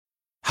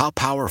How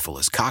powerful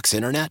is Cox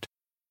Internet?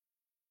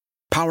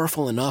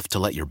 Powerful enough to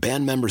let your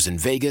band members in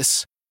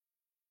Vegas,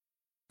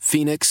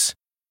 Phoenix,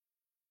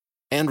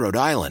 and Rhode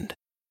Island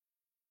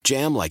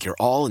jam like you're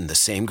all in the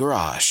same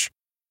garage.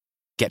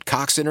 Get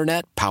Cox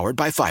Internet powered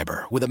by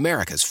fiber with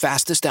America's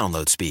fastest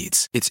download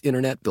speeds. It's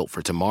internet built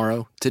for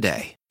tomorrow,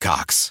 today.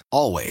 Cox,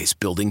 always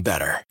building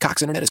better.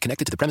 Cox Internet is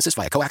connected to the premises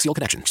via coaxial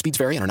connection. Speeds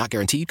vary and are not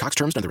guaranteed. Cox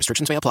terms and other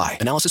restrictions may apply.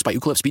 Analysis by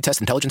Ookla Speed Test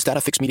Intelligence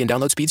Data. Fixed median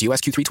download speeds. US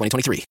Q3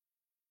 2023.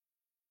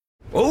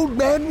 Old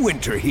Man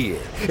Winter here.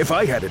 If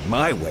I had it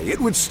my way, it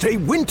would stay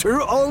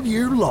winter all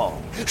year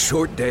long.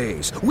 Short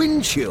days,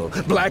 wind chill,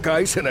 black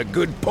ice, and a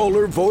good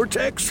polar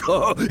vortex.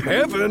 Oh,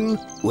 heaven.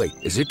 Wait,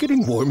 is it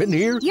getting warm in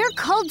here? Your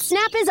cold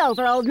snap is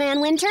over, Old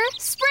Man Winter.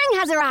 Spring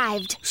has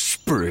arrived.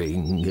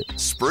 Spring.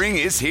 Spring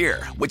is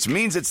here, which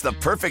means it's the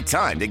perfect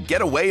time to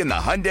get away in the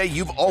Hyundai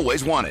you've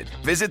always wanted.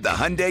 Visit the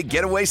Hyundai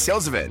Getaway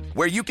Sales Event,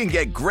 where you can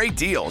get great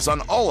deals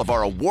on all of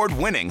our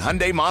award-winning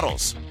Hyundai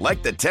models,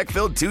 like the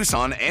tech-filled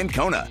Tucson and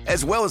Kona,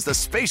 as well as the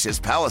spacious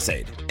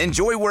Palisade.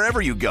 Enjoy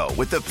wherever you go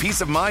with the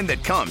peace of mind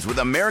that comes with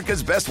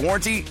America's best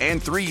warranty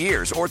and 3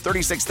 years or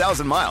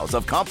 36,000 miles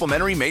of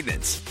complimentary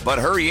maintenance. But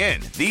hurry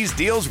in, these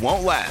deals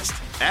won't last.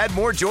 Add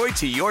more joy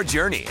to your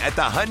journey at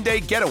the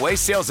Hyundai Getaway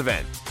Sales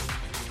Event.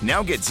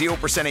 Now get 0%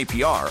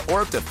 APR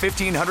or up to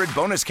 $1,500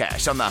 bonus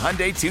cash on the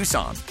Hyundai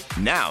Tucson.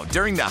 Now,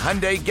 during the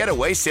Hyundai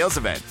Getaway Sales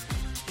Event.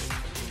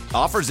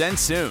 Offers end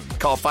soon.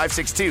 Call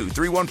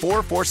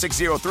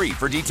 562-314-4603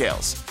 for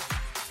details.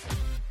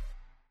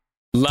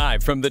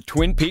 Live from the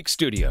Twin Peaks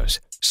studios,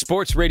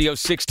 Sports Radio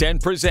 610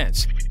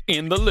 presents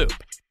In the Loop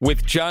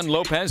with John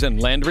Lopez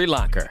and Landry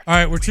Locker. All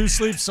right, we're 2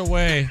 sleeps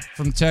away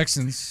from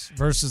Texans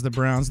versus the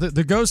Browns.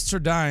 The ghosts are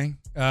dying.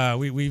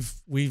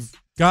 We've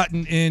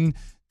gotten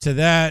into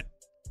that.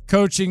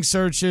 Coaching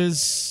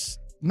searches,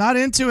 not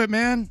into it,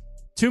 man.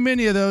 Too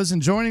many of those,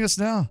 and joining us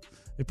now.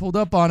 They pulled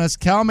up on us,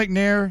 Cal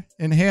McNair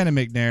and Hannah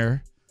McNair.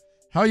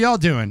 How y'all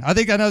doing? I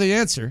think I know the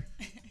answer.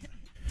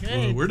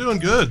 Well, we're doing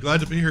good.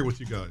 Glad to be here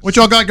with you guys. What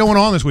y'all got going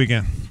on this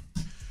weekend?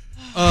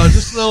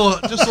 Just a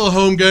little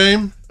home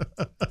game.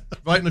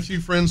 Inviting a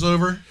few friends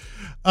over.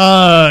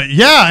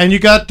 Yeah, and you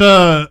got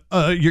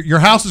your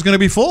house is going to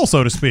be full,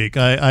 so to speak.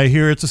 I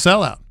hear it's a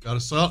sellout. Got a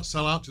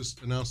sellout.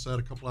 Just announced that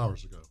a couple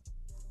hours ago.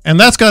 And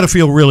that's got to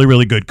feel really,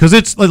 really good because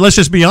let's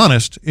just be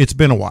honest, it's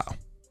been a while.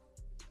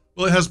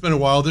 Well, it has been a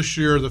while. This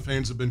year, the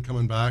fans have been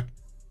coming back,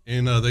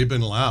 and they've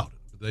been loud.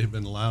 They've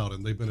been loud,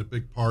 and they've been a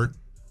big part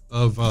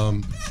of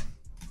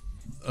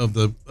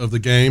the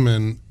game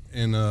and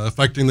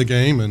affecting the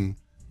game and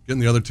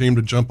getting the other team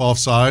to jump off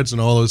sides and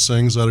all those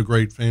things that our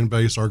great fan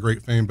base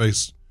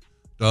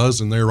does,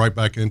 and they're right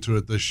back into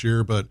it this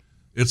year. But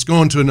it's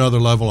going to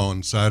another level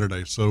on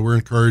Saturday, so we're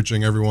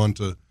encouraging everyone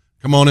to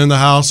come on in the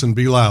house and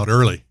be loud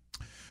early.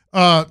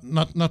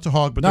 Not to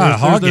hog, but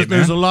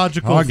there's a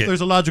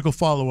logical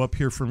follow up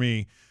here for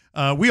me.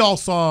 We all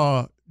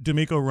saw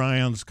D'Amico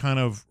Ryan's kind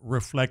of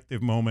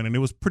reflective moment, and it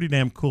was pretty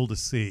damn cool to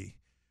see.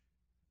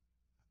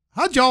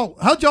 How'd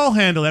y'all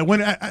handle that?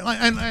 When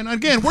and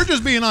again, we're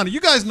just being honest.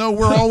 You guys know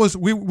we're always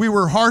we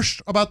were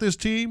harsh about this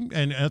team,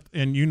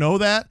 and you know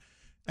that.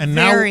 And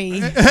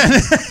Very.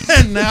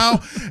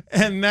 now,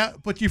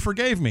 but you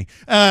forgave me.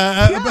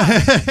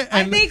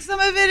 I think some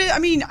of it,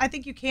 I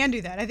think you can do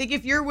that. I think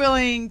if you're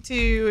willing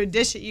to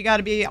dish it, you got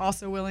to be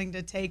also willing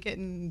to take it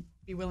and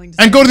be willing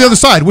to. And go to the other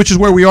side, which is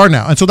where we are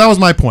now. And so that was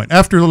my point.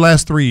 After the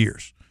last 3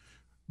 years,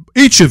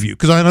 each of you,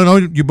 because I know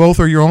you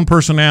both are your own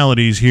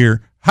personalities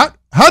here. How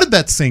did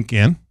that sink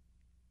in?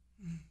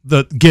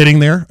 The getting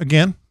there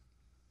again?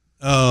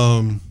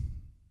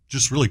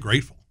 Just really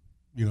grateful.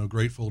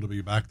 Grateful to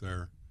be back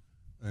there.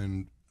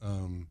 And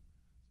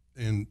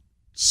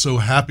so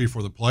happy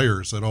for the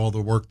players that all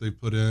the work they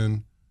put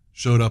in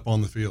showed up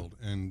on the field,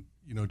 and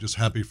just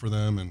happy for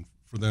them and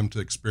for them to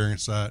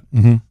experience that.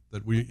 Mm-hmm.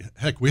 That we've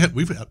had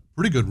a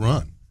pretty good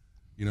run,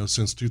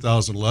 since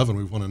 2011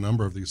 we've won a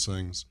number of these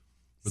things,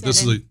 but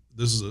this is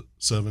a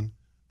 7.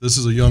 This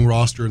is a young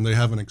roster and they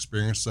haven't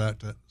experienced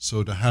that.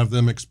 So to have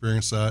them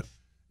experience that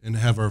and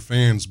have our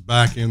fans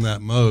back in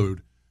that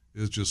mode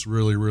is just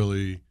really,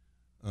 really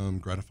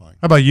gratifying.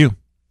 How about you?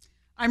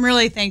 I'm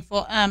really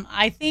thankful.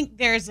 I think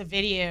there's a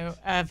video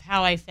of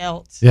how I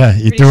felt. Yeah,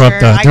 you threw up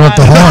the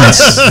horns.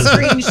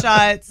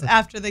 Screenshots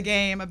after the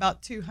game,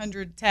 about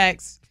 200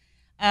 texts.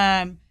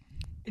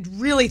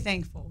 Really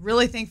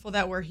thankful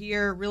that we're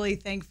here. Really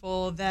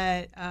thankful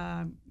that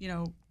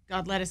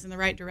God led us in the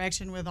right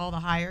direction with all the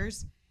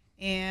hires,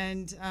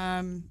 and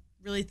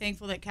really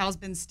thankful that Cal's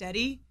been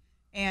steady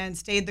and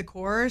stayed the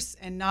course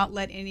and not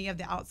let any of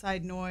the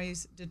outside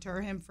noise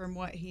deter him from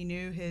what he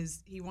knew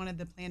he wanted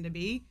the plan to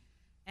be.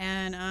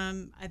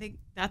 And I think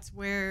that's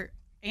where,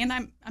 and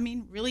I'm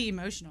really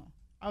emotional.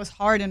 I was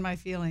hard in my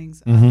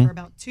feelings for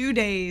about 2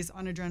 days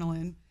on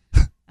adrenaline.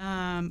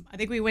 I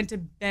think we went to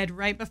bed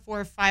right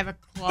before 5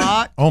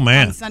 o'clock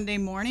on Sunday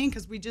morning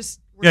because we just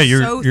were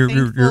so you're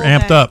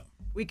amped that up.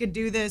 We could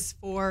do this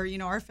for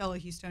our fellow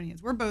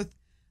Houstonians. We're both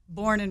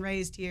born and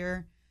raised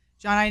here.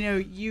 John, I know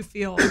you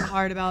feel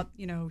hard about,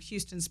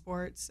 Houston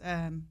sports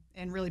and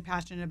really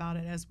passionate about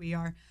it as we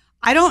are.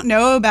 I don't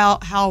know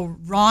about how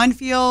Ron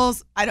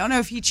feels. I don't know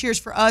if he cheers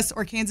for us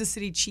or Kansas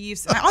City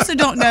Chiefs. And I also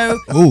don't know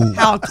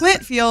how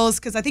Clint feels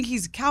because I think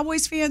he's a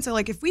Cowboys fan. So,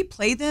 if we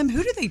play them,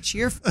 who do they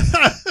cheer for?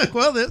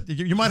 Well,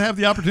 you might have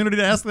the opportunity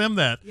to ask them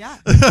that. Yeah,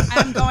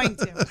 I'm going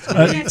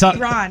to.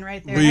 Ron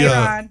right there. Hey,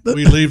 Ron.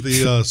 We leave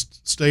the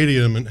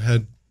stadium and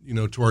head,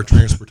 to our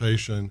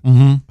transportation.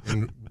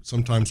 And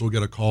sometimes we'll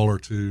get a call or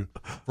two.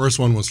 First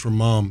one was from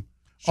Mom.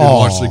 She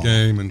watched the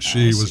game, and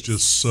she was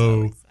just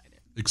so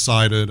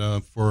excited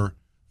for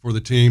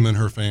the team and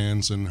her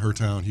fans and her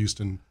town,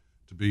 Houston,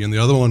 to be. And the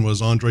other one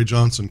was Andre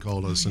Johnson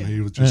called us, and he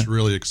was just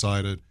really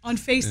excited. On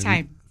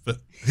FaceTime.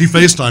 He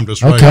FaceTimed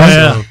us, right?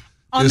 Okay. So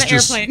on the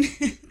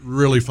airplane.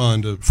 Really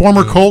fun to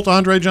former Colt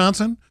Andre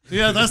Johnson.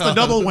 Yeah, that's the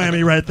double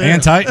whammy right there.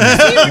 And Titan.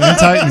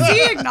 Does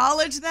he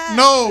acknowledge that?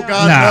 No,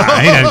 God, no.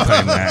 He doesn't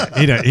claim that.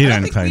 He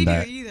doesn't claim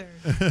that.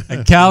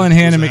 Either. Cal and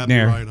Hannah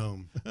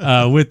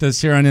McNair with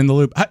us here on In the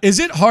Loop. Is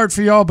it hard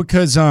for y'all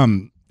because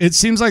it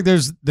seems like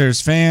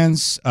there's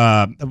fans,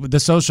 the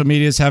social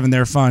media is having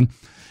their fun.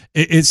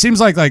 It seems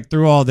like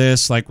through all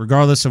this,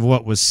 regardless of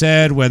what was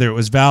said, whether it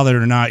was valid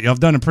or not, y'all have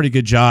done a pretty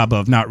good job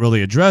of not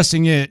really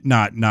addressing it,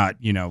 not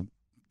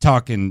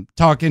talking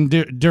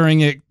during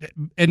it.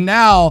 And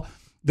now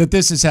that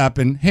this has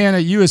happened, Hannah,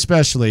 you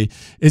especially,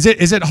 is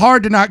it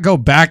hard to not go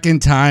back in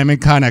time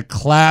and kind of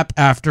clap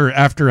after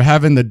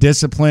having the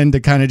discipline to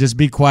kind of just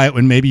be quiet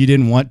when maybe you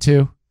didn't want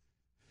to?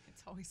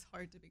 It's always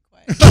hard to be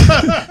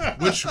quiet.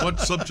 What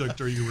subject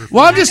are you referring to?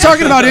 Well, I'm just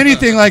talking about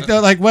anything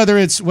whether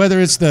it's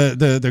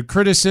the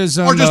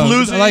criticism or just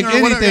losing, or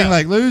anything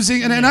whatever,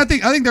 losing, and I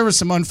think there was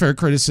some unfair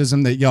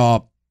criticism that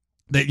y'all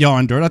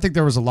endured. I think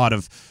there was a lot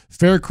of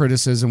fair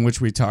criticism,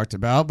 which we talked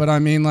about. But I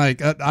mean,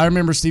 I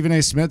remember Stephen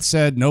A. Smith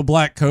said no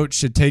black coach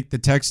should take the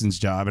Texans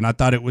job, and I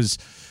thought it was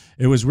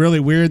really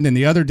weird. And then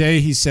the other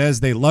day he says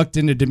they lucked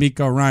into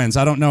D'Amico Ryans.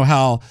 I don't know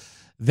how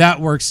that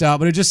works out,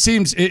 but it just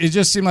seemed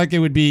like it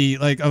would be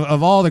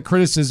of all the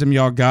criticism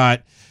y'all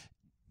got,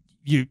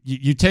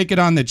 you take it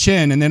on the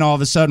chin, and then all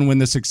of a sudden when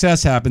the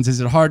success happens, is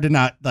it hard to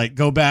not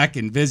go back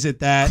and visit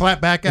that,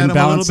 clap back at him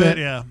a little bit?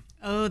 Yeah.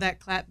 Oh, that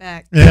clap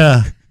back.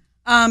 Yeah.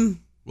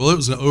 Well, it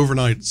was an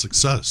overnight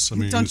success. I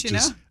mean, don't you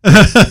know?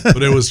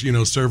 But it was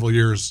several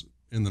years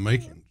in the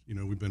making.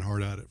 We've been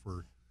hard at it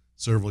for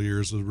several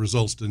years. The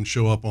results didn't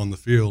show up on the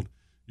field.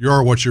 You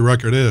are what your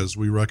record is.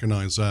 We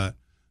recognize that.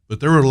 But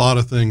there were a lot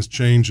of things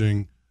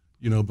changing,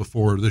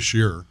 before this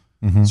year,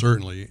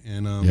 certainly.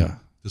 And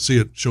to see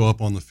it show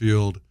up on the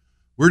field,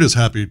 we're just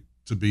happy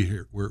to be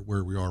here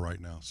where we are right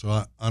now. So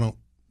I don't,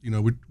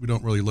 we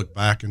don't really look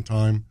back in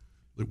time.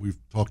 We've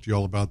talked to you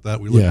all about that.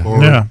 We look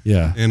forward,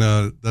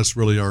 and that's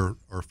really our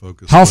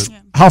focus.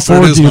 How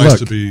forward do you look? It is nice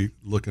to be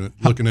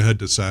looking ahead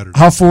to Saturday.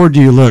 How forward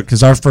do you look?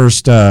 Because our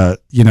first,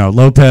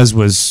 Lopez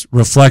was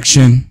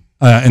reflection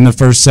in the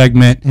first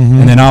segment,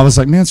 and then I was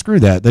like, man, screw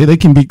that. They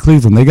can beat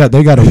Cleveland. They got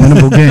a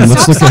winnable game.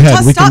 Let's look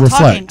ahead. We can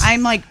reflect.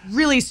 I'm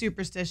really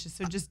superstitious,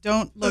 so just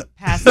don't look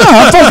past. No,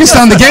 I'm focused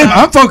on the game.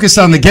 I'm focused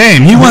on the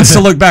game. He wants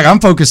to look back. I'm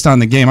focused on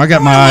the game. I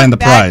got my eye on the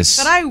prize.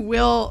 But I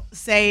will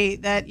say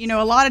that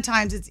a lot of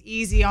times it's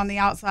easy on the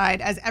outside,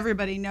 as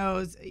everybody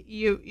knows.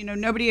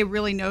 Nobody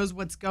really knows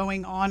what's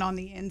going on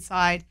the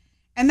inside,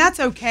 and that's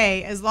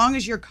okay as long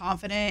as you're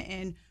confident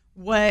in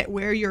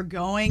where you're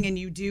going and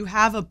you do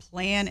have a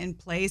plan in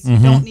place. You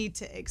don't need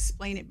to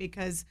explain it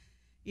because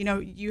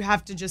you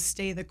have to just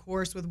stay the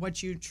course with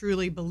what you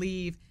truly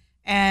believe.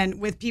 And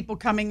with people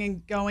coming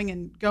and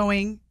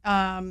going,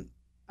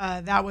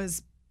 that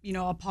was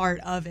a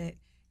part of it.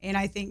 And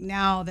I think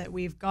now that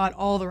we've got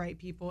all the right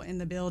people in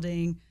the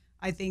building,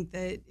 I think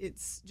that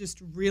it's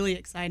just really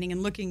exciting.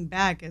 And looking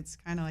back, it's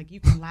kind of you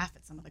can laugh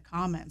at some of the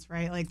comments,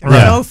 right?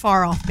 They're so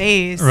far off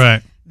base,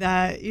 right,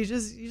 that you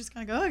just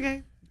kind of go,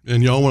 okay.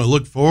 And y'all want to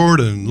look forward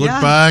and look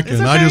back,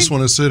 and I just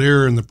want to sit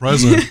here in the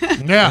present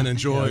and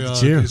enjoy.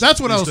 That's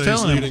what I was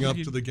telling leading up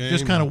to the game.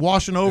 Just kind of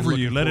washing over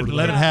you. Let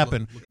it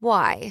happen.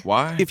 Why?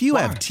 If you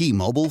have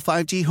T-Mobile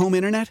 5G home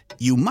internet,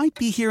 you might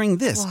be hearing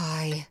this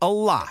a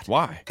lot.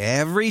 Why?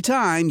 Every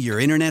time your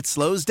internet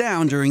slows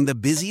down during the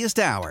busiest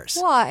hours.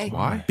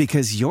 Why?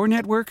 Because your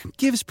network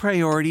gives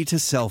priority to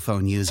cell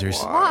phone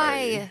users.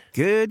 Why?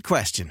 Good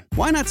question.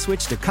 Why not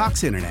switch to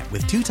Cox Internet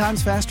with 2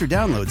 times faster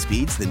download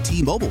speeds than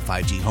T-Mobile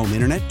 5G home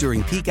internet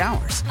during peak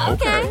hours?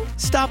 Okay.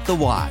 Stop the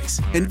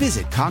whys and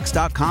visit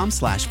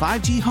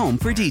cox.com/5G home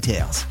for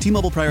details.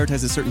 T-Mobile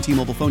prioritizes certain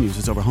T-Mobile phone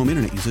users over home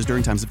internet users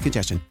during times of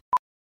congestion.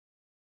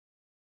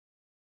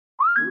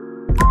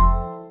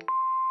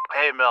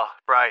 Hey, Mel.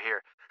 Bri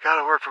here.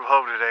 Gotta work from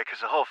home today because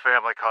the whole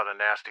family caught a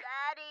nasty.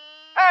 Daddy!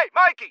 Hey,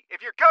 Mikey!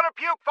 If you're gonna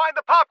puke, find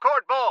the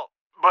popcorn bowl!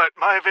 But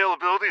my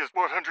availability is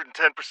 110%.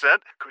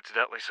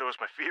 Coincidentally, so is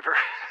my fever.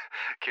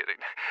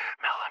 Kidding.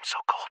 Mel, I'm so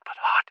cold but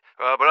hot.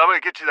 But I'm gonna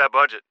get you that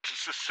budget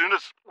just as soon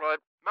as...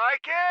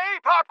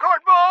 Mikey!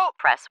 Popcorn bowl!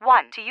 Press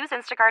 1 to use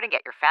Instacart and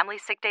get your family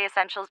sick day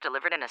essentials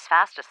delivered in as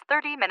fast as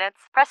 30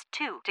 minutes. Press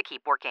 2 to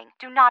keep working.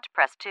 Do not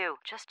press 2.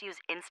 Just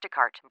use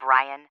Instacart,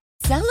 Brian.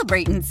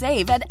 Celebrate and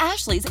save at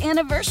Ashley's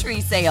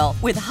Anniversary Sale.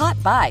 With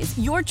Hot Buys,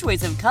 your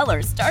choice of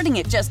colors starting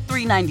at just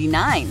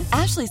 $3.99.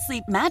 Ashley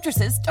Sleep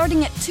mattresses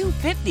starting at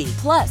 $2.50.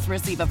 Plus,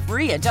 receive a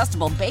free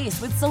adjustable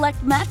base with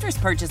select mattress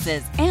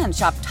purchases. And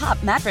shop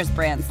top mattress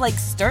brands like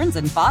Stearns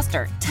 &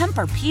 Foster,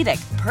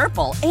 Tempur-Pedic,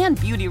 Purple, and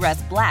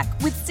Beautyrest Black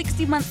with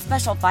 60-month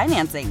special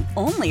financing.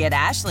 Only at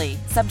Ashley.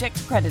 Subject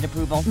to credit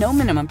approval. No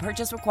minimum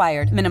purchase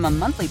required. Minimum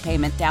monthly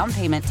payment, down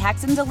payment,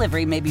 tax, and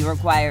delivery may be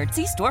required.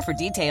 See store for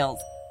details.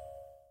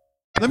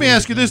 Let me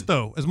ask you this,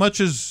 though. As much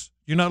as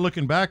you're not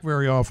looking back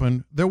very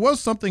often, there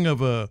was something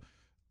of a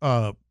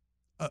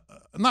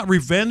not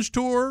revenge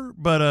tour,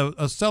 but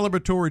a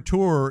celebratory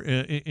tour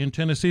in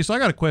Tennessee. So I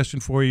got a question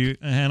for you,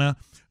 Hannah.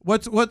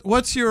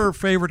 What's your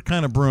favorite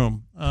kind of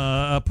broom?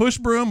 A push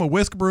broom, a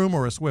whisk broom,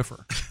 or a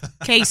Swiffer?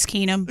 Case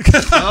Keenum.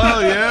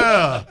 Oh,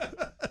 yeah.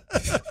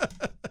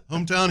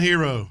 Hometown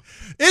hero.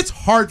 It's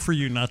hard for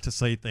you not to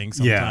say things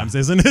sometimes,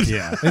 isn't it?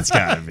 Yeah, it's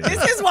gotta be.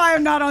 This is why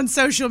I'm not on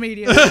social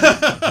media.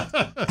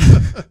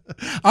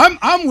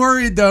 I'm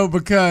worried though,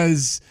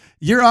 because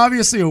you're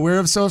obviously aware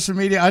of social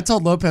media. I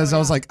told Lopez, I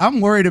was like,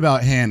 I'm worried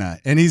about Hannah.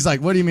 And he's like,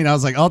 what do you mean? I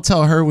was like, I'll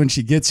tell her when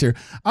she gets here.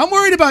 I'm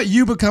worried about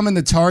you becoming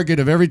the target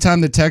of every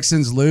time the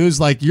Texans lose.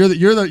 Like you're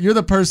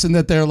the person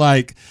that they're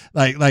like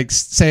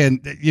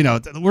saying, you know,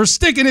 we're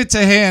sticking it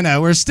to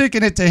Hannah. We're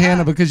sticking it to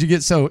Hannah because you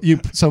get so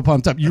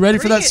pumped up. You ready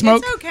for that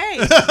smoke? It's okay.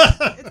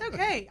 It's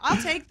okay.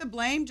 I'll take the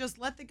blame. Just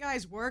let the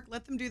guys work.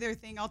 Let them do their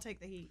thing. I'll take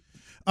the heat.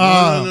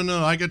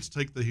 No. I get to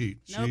take the heat.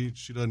 Nope.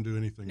 She doesn't do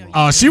anything wrong.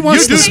 Oh, she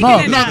wants the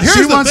smoke.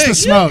 She wants the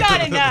smoke.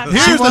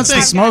 She wants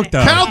the smoke,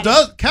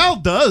 though. Cal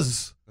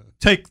does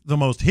take the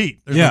most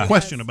heat. There's no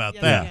question about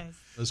that. Yes.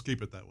 Let's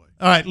keep it that way.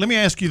 All right, let me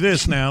ask you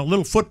this now. A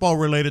little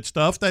football-related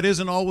stuff. That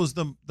isn't always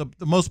the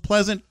most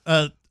pleasant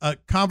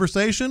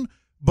conversation,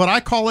 but I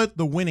call it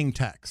the winning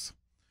tax.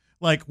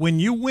 Like, when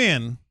you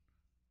win,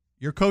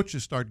 your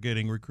coaches start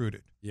getting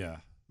recruited. Yeah.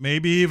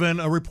 Maybe even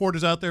a report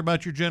is out there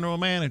about your general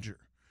manager.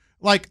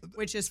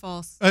 Which is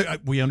false.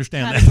 We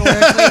understand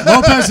that.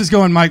 Lopez is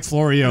going Mike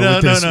Florio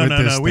with this.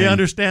 No. We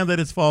understand that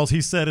it's false.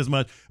 He said as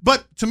much.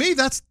 But to me,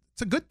 it's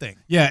a good thing.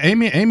 Yeah,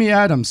 Amy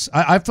Adams.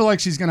 I feel like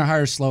she's going to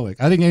hire Slowick.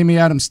 I think Amy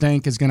Adams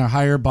Stank is going to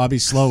hire Bobby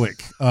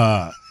Slowick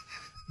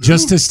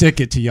just to stick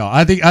it to y'all.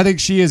 I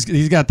think she is.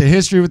 He's got the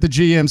history with the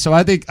GM, so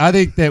I think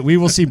that we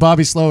will see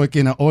Bobby Slowick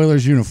in an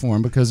Oilers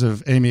uniform because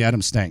of Amy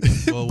Adams Stank.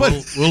 Well,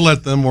 we'll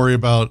let them worry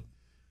about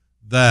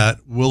that.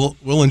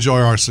 We'll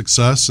enjoy our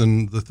success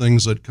and the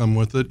things that come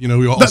with it. You know,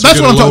 we also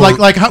that's what I'm talking.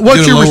 Like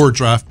what's your lower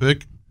draft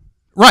pick?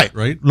 Right.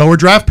 Lower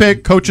draft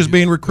pick, coaches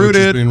being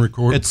recruited,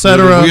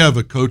 etc. We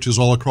have coaches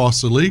all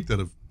across the league that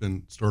have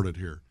been started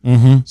here.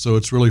 Mm-hmm. So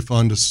it's really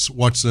fun to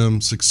watch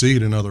them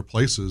succeed in other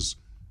places.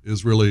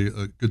 Is really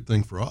a good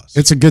thing for us.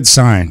 It's a good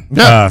sign,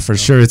 for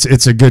sure.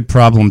 It's a good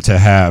problem to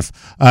have.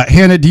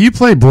 Hannah, do you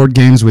play board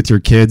games with your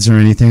kids or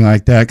anything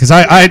like that? Because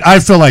I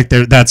feel like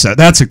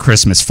that's a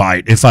Christmas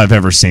fight if I've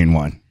ever seen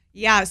one.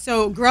 Yeah,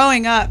 so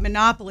growing up,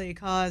 Monopoly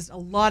caused a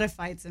lot of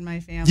fights in my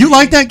family. You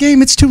like that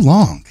game? It's too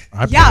long.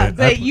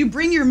 But you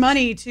bring your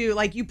money to,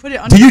 like, you put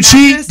it under Do you the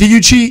mattress. cheat? Do you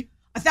cheat?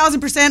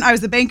 1,000%. I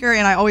was the banker,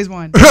 and I always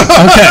won.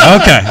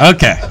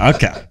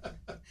 Okay.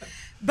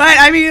 But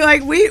I mean,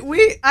 like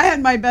I had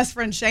my best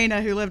friend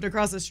Shayna who lived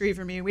across the street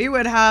from me. We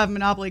would have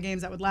Monopoly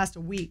games that would last a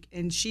week,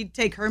 and she'd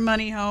take her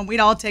money home. We'd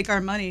all take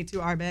our money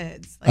to our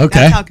beds. Like,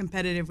 that's how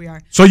competitive we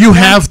are. So you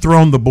have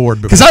thrown the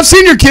board before? Because I've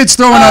seen your kids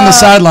throwing on the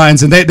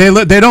sidelines, and they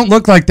don't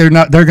look like they're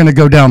going to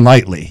go down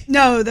lightly.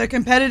 No, the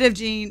competitive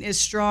gene is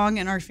strong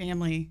in our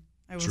family.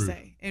 I will True.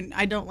 say, and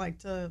I don't like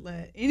to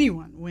let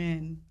anyone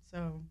win,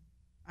 so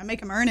I make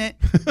them earn it.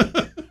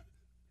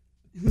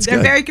 They're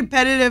good. very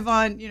competitive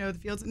on the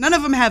fields. None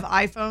of them have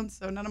iPhones,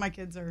 so none of my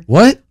kids are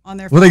on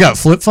their phones. Well, they got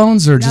flip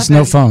phones or just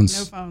no phones?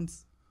 No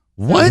phones.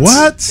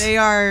 What? They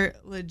are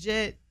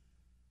legit.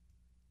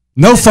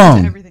 No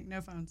phone. Everything.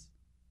 No phones.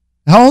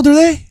 How old are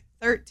they?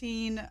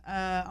 13,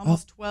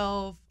 almost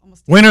 12,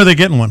 almost. When are they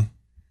getting one?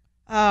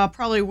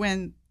 Probably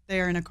when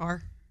they are in a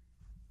car.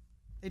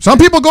 Some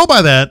people go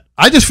by that.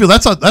 I just feel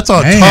that's a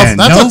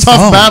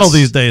tough battle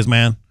these days,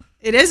 man.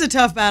 It is a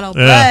tough battle,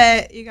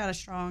 but you got a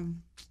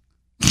strong.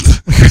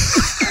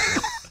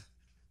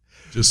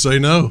 Just say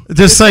no.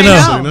 Just say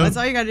no. That's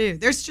all you got to do.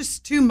 There's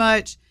just too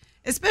much,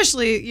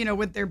 especially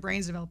with their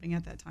brains developing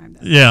at that time.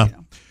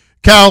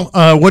 Cal,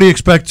 what do you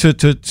expect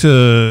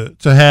to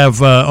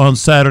have on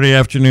Saturday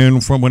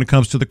afternoon from when it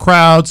comes to the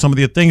crowd? Some of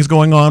the things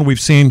going on. We've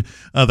seen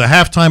the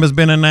halftime has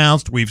been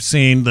announced. We've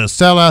seen the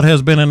sellout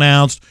has been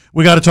announced.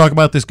 We got to talk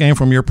about this game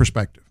from your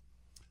perspective.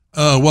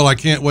 Well, I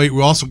can't wait.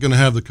 We're also going to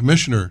have the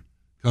commissioner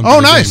come. Oh,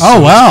 nice. Game. Oh,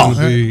 So wow. it's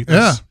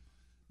gonna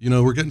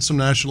be, we're getting some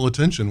national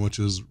attention, which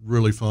is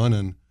really fun,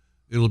 and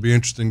it'll be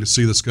interesting to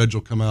see the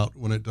schedule come out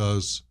when it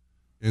does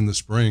in the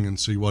spring and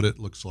see what it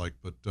looks like.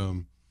 But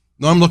no,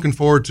 I'm looking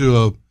forward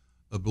to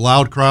a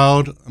loud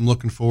crowd. I'm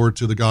looking forward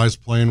to the guys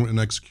playing and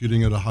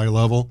executing at a high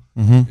level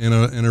in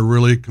a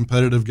really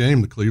competitive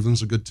game. The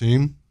Cleveland's a good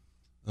team.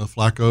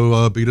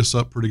 Flacco beat us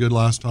up pretty good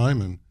last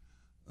time, and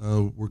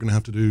we're going to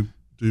have to do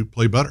to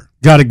play better.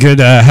 Got a good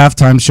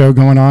halftime show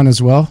going on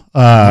as well.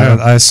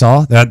 I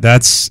saw that.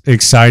 That's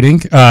exciting.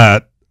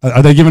 Are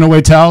they giving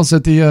away towels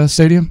at the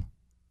stadium?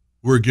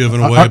 We're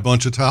giving away a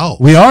bunch of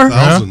towels. We are?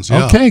 Thousands,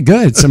 yeah. Okay,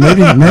 good. So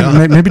maybe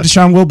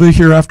Deshaun will be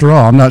here after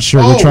all. I'm not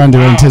sure. We're trying to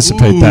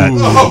anticipate that.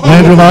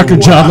 Landry Locker,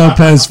 John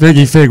Lopez,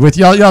 Figgy Fig. With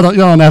y'all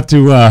don't have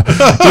to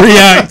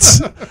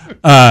react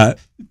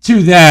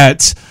to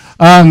that.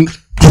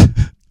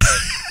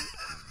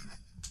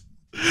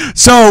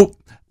 So,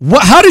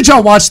 how did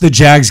y'all watch the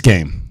Jags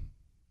game?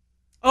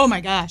 Oh my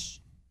gosh!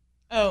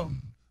 Oh,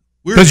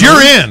 because you're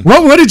in.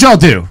 What did y'all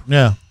do?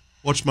 Yeah.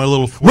 Watch my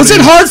little. Was it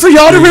hard for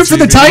y'all to root for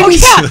the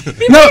Titans? Oh, yeah.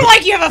 You mean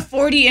like you have a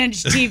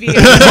 40-inch TV?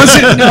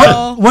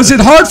 Was it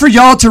hard for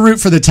y'all to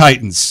root for the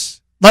Titans?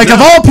 Like, of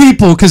all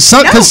people, because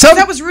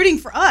that was rooting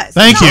for us.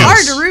 Thank you. It's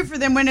hard to root for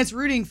them when it's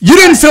rooting for you.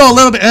 Didn't us. feel a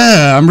little bit,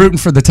 I'm rooting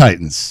for the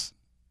Titans.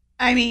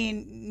 I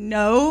mean,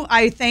 no.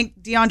 I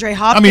thank DeAndre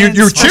Hopkins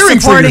you're cheering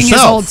for supporting for his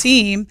yourself. old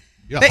team.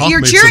 Yeah, but Hawk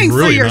you're made cheering some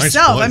for really nice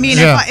yourself. plays. I mean,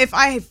 Yeah. if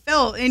I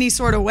felt any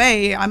sort of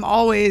way, I'm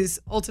always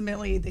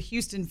ultimately the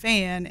Houston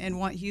fan and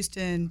want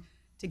Houston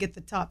to get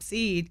the top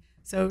seed.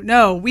 So,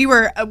 no, we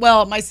were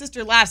my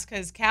sister laughs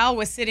because Cal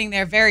was sitting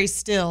there very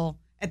still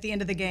at the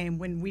end of the game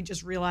when we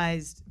just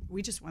realized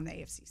we just won the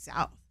AFC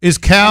South. Is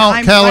Cal,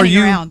 And I'm are running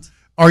you, around.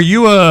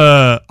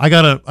 I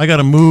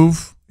gotta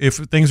move if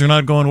things are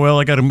not going well.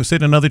 I got to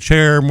sit in another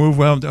chair, move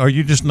well. Are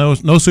you just no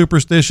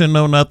superstition,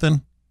 no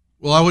nothing?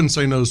 Well, I wouldn't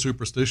say no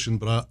superstition,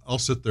 but I'll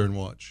sit there and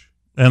watch.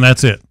 And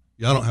that's it.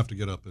 Yeah, I don't have to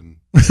get up and.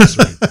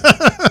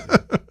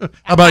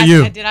 How about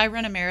you? Did I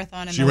run a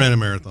marathon? She ran a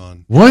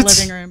marathon. What?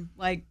 Living room,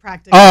 like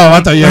practically. Oh,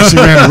 I thought you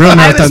actually ran a real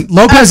marathon.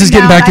 Lopez is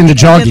getting back into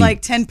jogging. I did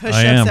like 10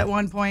 push-ups at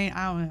one point.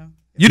 I don't know.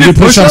 You did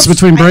push-ups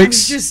between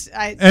breaks?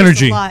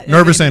 Energy,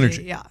 nervous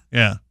energy.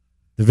 Yeah.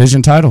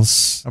 Division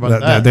titles. How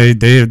about that?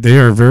 They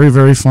are very,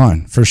 very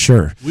fun, for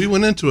sure. We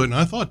went into it, and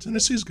I thought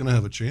Tennessee's going to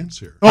have a chance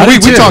here. Oh, we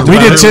talked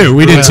about it.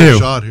 We did too.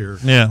 Shot here.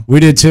 Yeah. We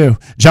did too.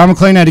 John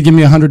McClain had to give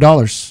me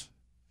 $100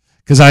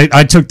 because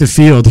I took the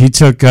field. He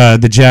took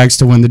the Jags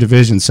to win the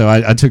division, so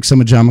I took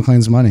some of John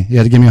McClain's money. He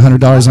had to give me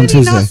 $100 on Tuesday. Did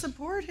he not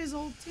support his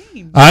old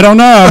team? I don't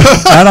know.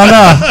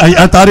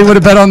 I thought he would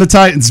have bet on the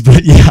Titans,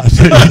 but yeah.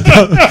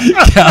 There you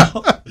go,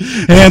 Cal.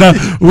 And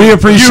we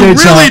appreciate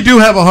you. You really do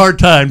have a hard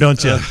time,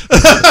 don't you?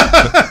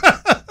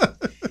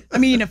 I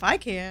mean, if I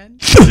can.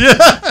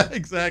 Yeah,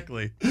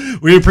 exactly.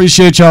 We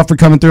appreciate y'all for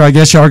coming through. I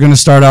guess y'all are going to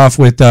start off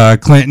with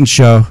Clinton's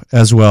show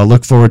as well.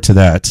 Look forward to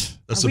that.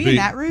 That's are we in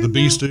that room? The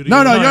B studio.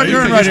 No,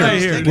 you're right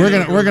here.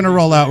 We're gonna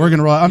roll out.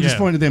 I'm just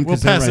pointing to them we'll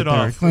because they're pass right it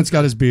there. off. Clint's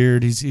got his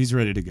beard. He's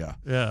ready to go.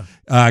 Yeah.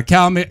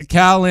 Cal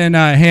and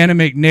Hannah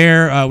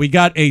McNair. We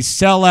got a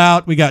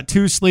sellout. We got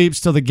 2 sleeps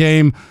till the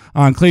game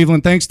on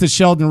Cleveland. Thanks to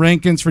Sheldon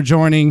Rankins for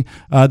joining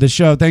the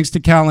show. Thanks to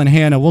Cal and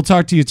Hannah. We'll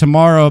talk to you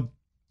tomorrow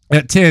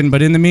at 10.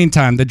 But in the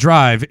meantime, the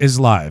drive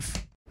is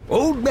live.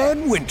 Old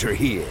Man Winter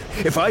here.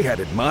 If I had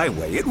it my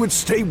way, it would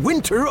stay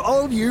winter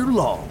all year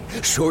long.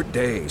 Short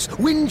days,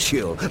 wind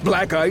chill,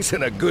 black ice,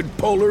 and a good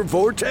polar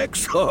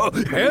vortex. Oh,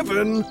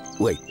 heaven.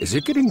 Wait, is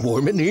it getting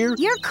warm in here?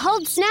 Your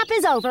cold snap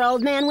is over,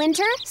 Old Man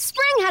Winter.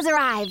 Spring has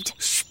arrived.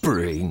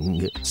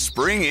 Spring.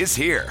 Spring is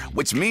here,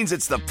 which means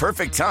it's the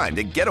perfect time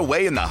to get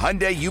away in the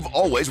Hyundai you've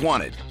always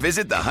wanted.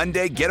 Visit the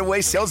Hyundai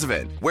Getaway Sales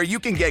Event, where you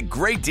can get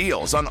great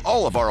deals on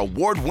all of our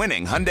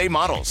award-winning Hyundai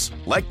models,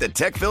 like the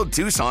tech-filled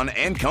Tucson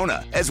and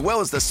Kona, as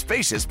well as the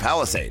spacious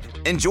Palisade.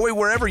 Enjoy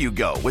wherever you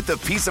go with the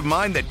peace of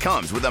mind that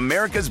comes with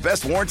America's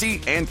best warranty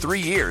and 3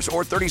 years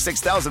or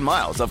 36,000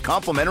 miles of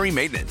complimentary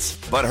maintenance.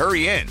 But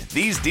hurry in,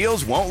 these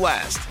deals won't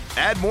last.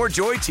 Add more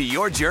joy to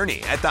your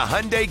journey at the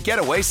Hyundai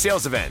Getaway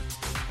Sales Event.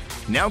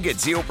 Now get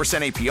 0%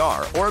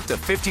 APR or up to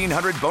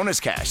 $1,500 bonus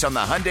cash on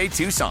the Hyundai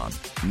Tucson.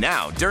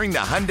 Now during the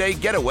Hyundai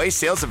Getaway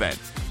Sales Event.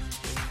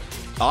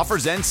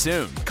 Offers end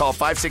soon. Call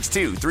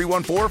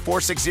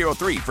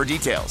 562-314-4603 for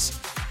details.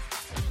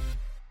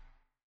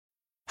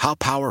 How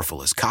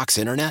powerful is Cox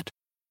Internet?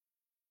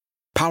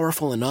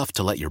 Powerful enough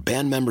to let your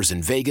band members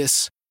in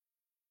Vegas,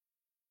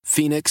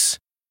 Phoenix,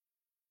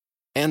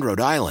 and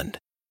Rhode Island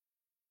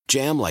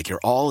jam like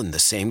you're all in the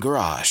same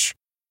garage.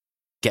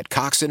 Get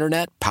Cox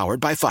Internet powered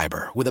by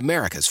fiber with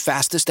America's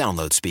fastest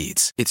download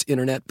speeds. It's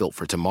internet built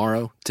for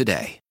tomorrow,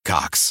 today.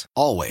 Cox,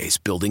 always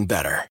building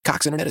better.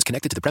 Cox Internet is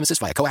connected to the premises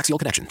via coaxial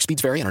connection.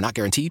 Speeds vary and are not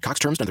guaranteed. Cox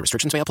terms and other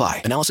restrictions may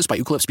apply. Analysis by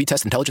Ookla of Speed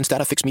Test Intelligence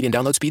Data. Fixed median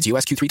download speeds.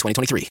 US Q3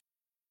 2023.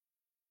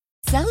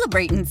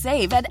 Celebrate and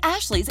save at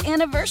Ashley's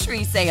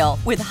Anniversary Sale.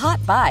 With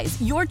Hot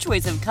Buys, your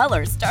choice of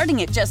colors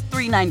starting at just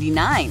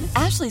 $3.99.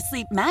 Ashley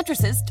Sleep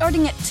mattresses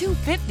starting at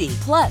 $2.50.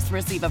 Plus,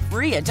 receive a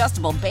free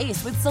adjustable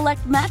base with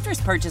select mattress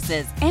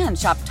purchases. And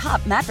shop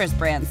top mattress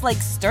brands like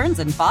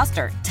Stearns &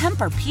 Foster,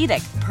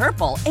 Tempur-Pedic,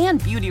 Purple,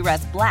 and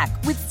Beautyrest Black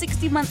with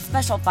 60-month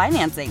special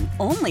financing.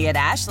 Only at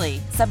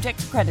Ashley. Subject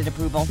to credit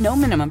approval. No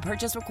minimum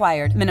purchase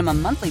required. Minimum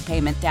monthly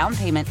payment, down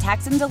payment,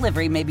 tax, and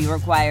delivery may be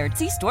required.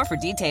 See store for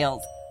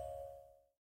details.